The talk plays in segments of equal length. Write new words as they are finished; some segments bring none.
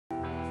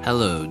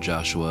Hello,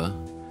 Joshua.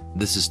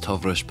 This is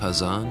Tovresh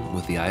Pazan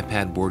with the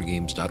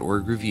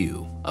iPadBoardGames.org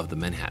review of the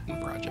Manhattan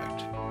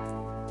Project.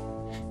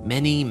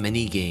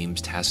 Many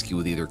games task you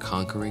with either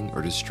conquering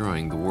or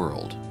destroying the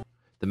world.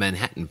 The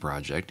Manhattan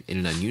Project, in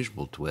an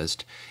unusual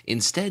twist,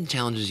 instead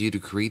challenges you to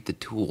create the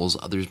tools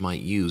others might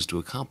use to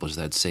accomplish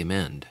that same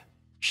end.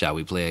 Shall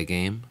we play a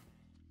game?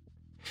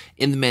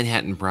 In the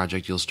Manhattan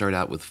Project, you'll start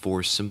out with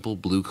 4 simple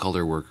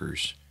blue-collar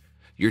workers.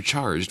 You're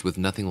charged with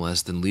nothing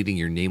less than leading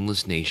your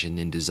nameless nation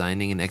in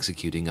designing and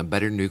executing a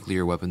better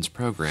nuclear weapons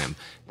program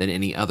than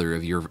any other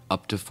of your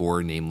up to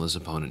 4 nameless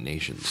opponent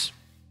nations.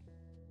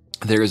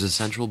 There is a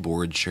central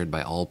board shared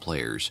by all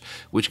players,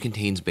 which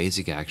contains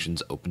basic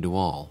actions open to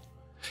all.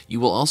 You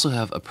will also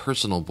have a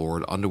personal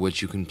board onto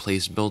which you can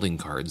place building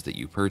cards that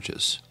you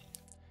purchase.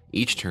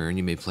 Each turn,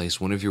 you may place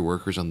one of your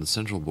workers on the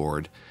central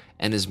board,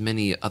 and as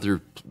many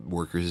other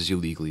workers as you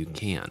legally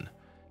can.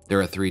 There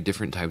are 3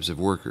 different types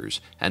of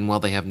workers, and while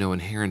they have no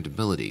inherent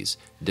abilities,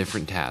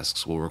 different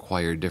tasks will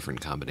require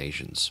different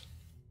combinations.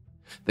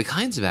 The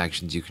kinds of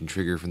actions you can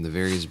trigger from the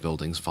various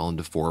buildings fall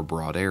into 4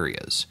 broad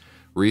areas: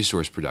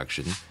 resource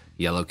production,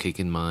 yellow cake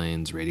in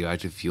mines,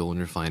 radioactive fuel in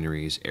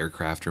refineries,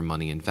 aircraft or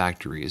money in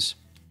factories;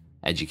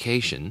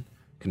 education,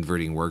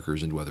 converting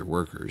workers into other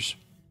workers;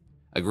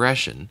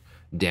 aggression,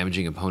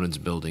 damaging opponents'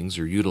 buildings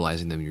or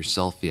utilizing them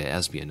yourself via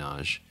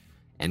espionage;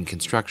 and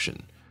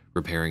construction,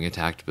 repairing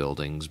attacked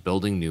buildings,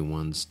 building new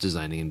ones,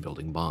 designing and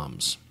building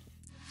bombs.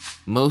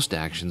 Most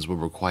actions will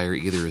require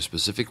either a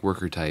specific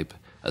worker type,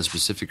 a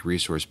specific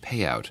resource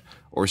payout,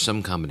 or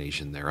some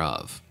combination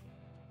thereof.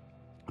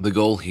 The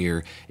goal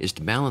here is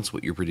to balance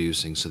what you're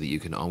producing so that you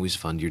can always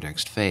fund your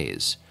next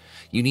phase.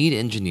 You need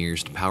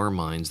engineers to power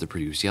mines that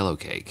produce yellow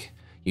cake.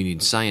 You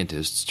need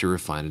scientists to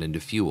refine it into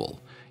fuel.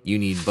 You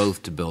need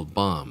both to build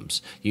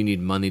bombs. You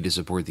need money to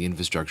support the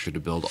infrastructure to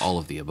build all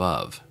of the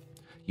above.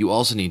 You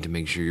also need to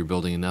make sure you're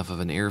building enough of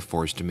an air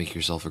force to make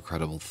yourself a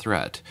credible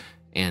threat,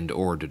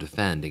 and/or to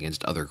defend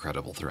against other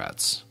credible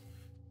threats.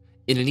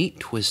 In a neat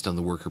twist on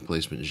the worker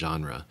placement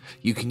genre,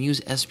 you can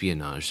use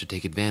espionage to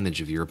take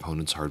advantage of your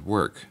opponent's hard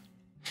work.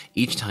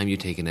 Each time you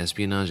take an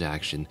espionage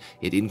action,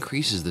 it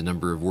increases the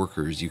number of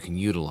workers you can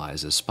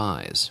utilize as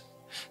spies.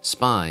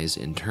 Spies,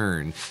 in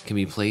turn, can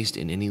be placed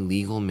in any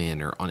legal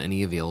manner on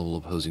any available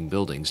opposing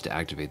buildings to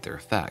activate their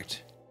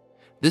effect.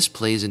 This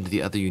plays into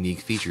the other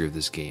unique feature of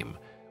this game: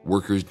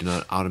 workers do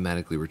not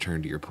automatically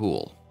return to your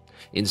pool.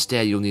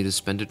 Instead, you'll need to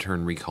spend a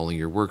turn recalling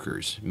your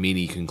workers,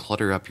 meaning you can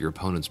clutter up your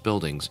opponent's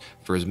buildings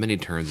for as many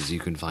turns as you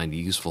can find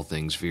useful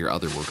things for your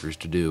other workers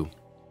to do.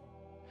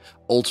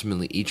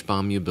 Ultimately, each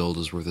bomb you build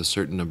is worth a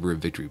certain number of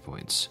victory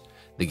points.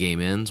 The game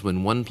ends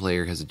when one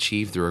player has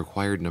achieved the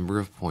required number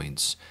of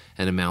points,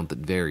 an amount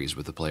that varies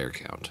with the player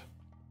count.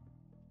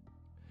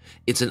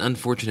 It's an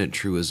unfortunate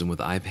truism with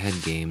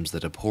iPad games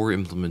that a poor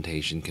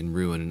implementation can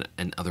ruin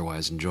an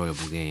otherwise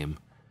enjoyable game.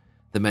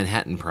 The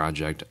Manhattan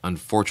Project,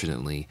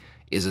 unfortunately,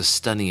 is a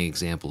stunning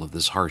example of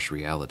this harsh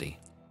reality.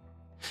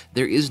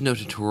 There is no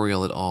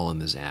tutorial at all in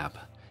this app,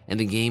 and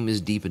the game is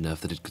deep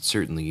enough that it could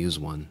certainly use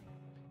one.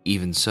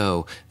 Even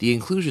so, the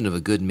inclusion of a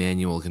good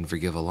manual can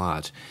forgive a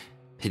lot.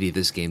 Pity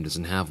this game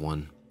doesn't have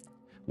one.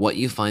 What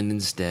you find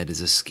instead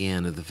is a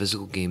scan of the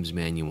physical game's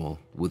manual,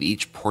 with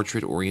each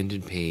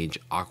portrait-oriented page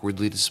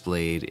awkwardly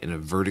displayed in a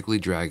vertically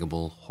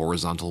draggable,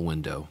 horizontal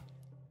window.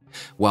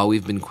 While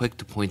we've been quick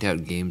to point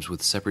out games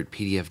with separate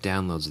PDF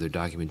downloads of their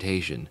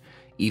documentation,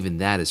 even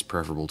that is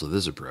preferable to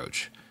this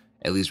approach.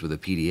 At least with a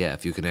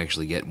PDF, you can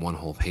actually get one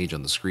whole page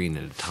on the screen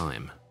at a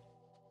time.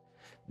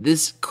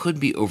 This could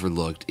be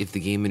overlooked if the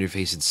game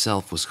interface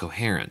itself was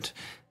coherent,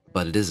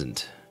 but it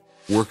isn't.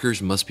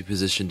 Workers must be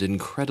positioned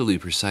incredibly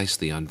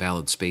precisely on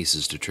valid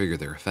spaces to trigger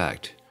their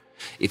effect.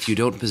 If you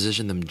don't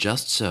position them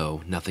just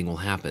so, nothing will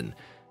happen.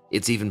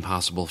 It's even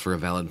possible for a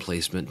valid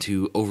placement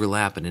to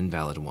overlap an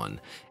invalid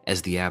one,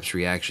 as the app's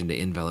reaction to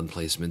invalid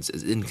placements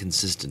is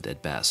inconsistent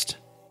at best.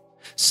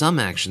 Some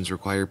actions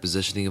require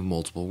positioning of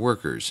multiple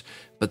workers,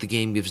 but the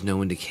game gives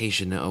no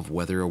indication of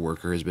whether a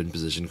worker has been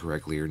positioned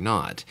correctly or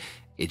not.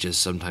 It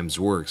just sometimes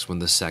works when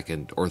the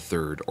second, or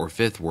third, or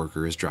fifth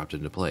worker is dropped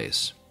into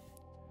place.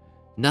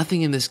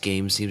 Nothing in this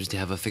game seems to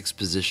have a fixed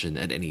position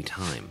at any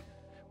time.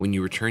 When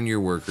you return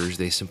your workers,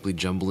 they simply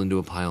jumble into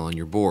a pile on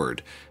your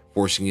board,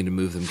 forcing you to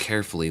move them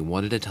carefully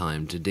one at a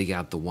time to dig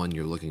out the one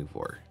you're looking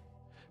for.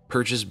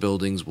 Purchased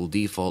buildings will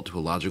default to a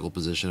logical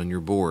position on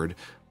your board,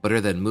 but are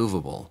then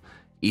movable,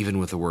 even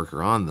with a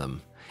worker on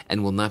them,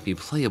 and will not be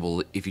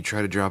playable if you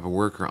try to drop a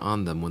worker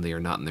on them when they are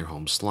not in their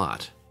home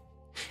slot.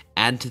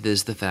 Add to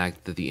this the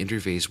fact that the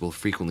interface will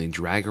frequently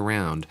drag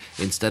around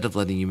instead of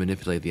letting you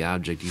manipulate the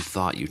object you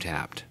thought you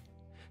tapped.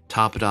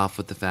 Top it off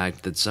with the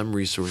fact that some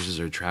resources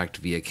are tracked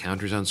via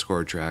counters on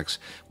score tracks,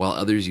 while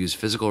others use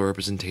physical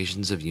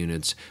representations of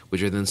units,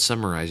 which are then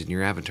summarized in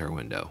your avatar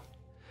window.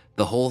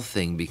 The whole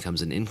thing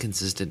becomes an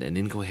inconsistent and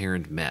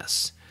incoherent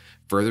mess,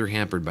 further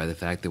hampered by the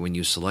fact that when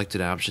you select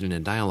an option in a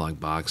dialog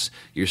box,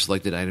 your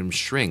selected item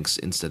shrinks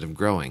instead of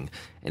growing,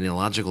 an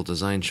illogical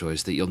design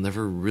choice that you'll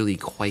never really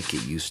quite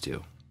get used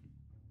to.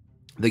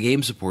 The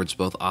game supports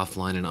both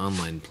offline and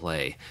online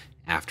play,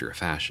 after a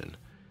fashion.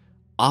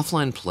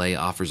 Offline play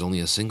offers only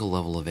a single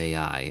level of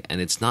AI,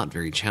 and it's not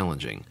very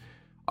challenging.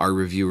 Our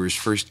reviewer's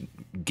first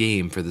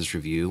game for this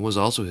review was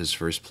also his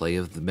first play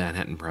of the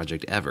Manhattan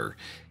Project ever,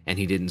 and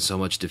he didn't so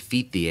much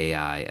defeat the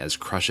AI as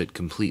crush it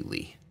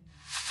completely.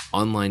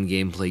 Online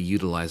gameplay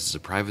utilizes a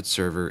private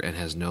server and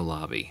has no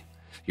lobby.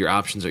 Your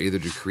options are either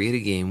to create a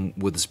game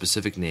with a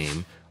specific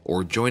name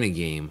or join a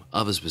game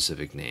of a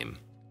specific name.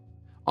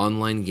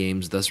 Online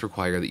games thus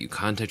require that you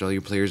contact all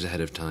your players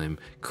ahead of time,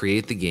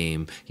 create the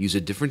game, use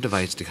a different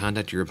device to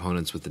contact your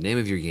opponents with the name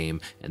of your game,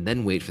 and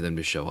then wait for them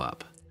to show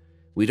up.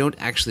 We don't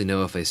actually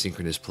know if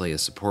asynchronous play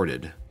is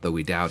supported, though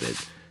we doubt it,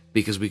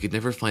 because we could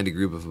never find a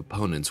group of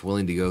opponents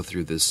willing to go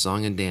through this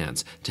song and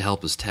dance to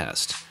help us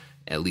test,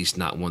 at least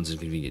not ones in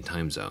convenient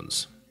time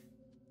zones.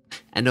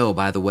 And oh,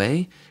 by the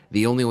way,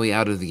 the only way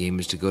out of the game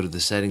is to go to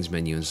the settings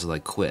menu and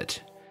select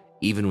quit,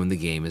 even when the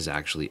game is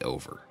actually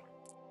over.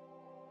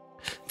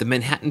 The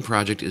Manhattan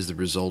Project is the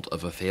result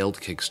of a failed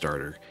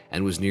Kickstarter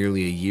and was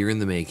nearly a year in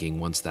the making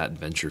once that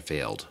venture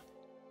failed.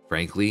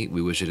 Frankly,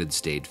 we wish it had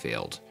stayed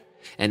failed.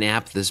 An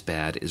app this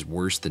bad is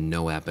worse than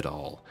no app at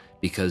all,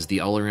 because the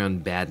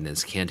all-around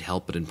badness can't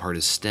help but impart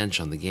a stench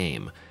on the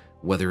game,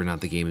 whether or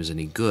not the game is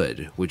any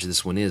good, which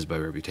this one is by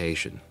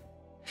reputation.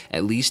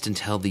 At least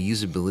until the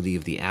usability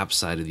of the app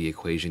side of the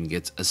equation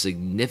gets a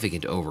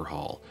significant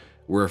overhaul,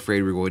 we're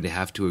afraid we're going to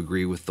have to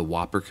agree with the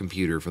Whopper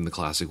computer from the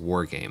classic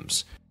war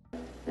games.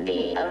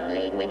 The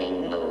only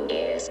winning move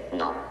is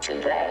not to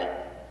play.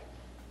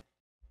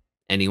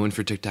 Anyone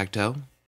for tic-tac-toe?